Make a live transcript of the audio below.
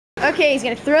Okay, he's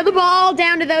gonna throw the ball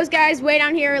down to those guys way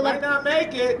down here. Might not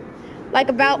make it. Like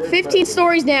about 15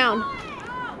 stories down.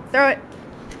 Throw it.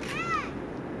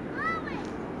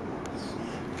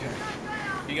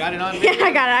 You got it on video? Yeah,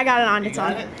 I got it on. You It's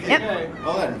on. got it? Yep. Okay.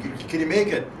 Hold on. Can you make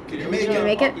it? Can you make it?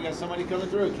 Make it? We got somebody coming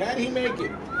through. Can he make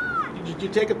it? Did you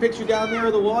take a picture down there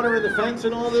of the water and the fence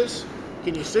and all this?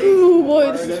 Can you see? Ooh,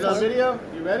 boy, this Is is it on fun. video?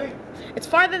 You ready? It's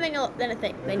farther than I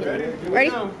think. Ready? Here we Ready?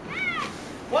 go.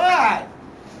 What?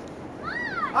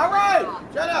 All right.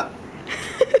 Shut up.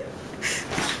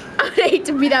 I hate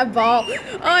to be that ball.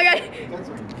 Oh my god.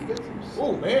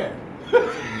 Oh man. Oh,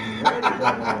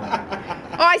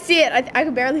 I see it. I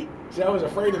could barely. See, I was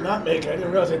afraid to not make it. I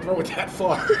didn't realize I'd throw it that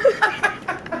far. You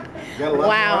got a lot more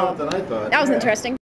Wow. out than I thought. That was interesting.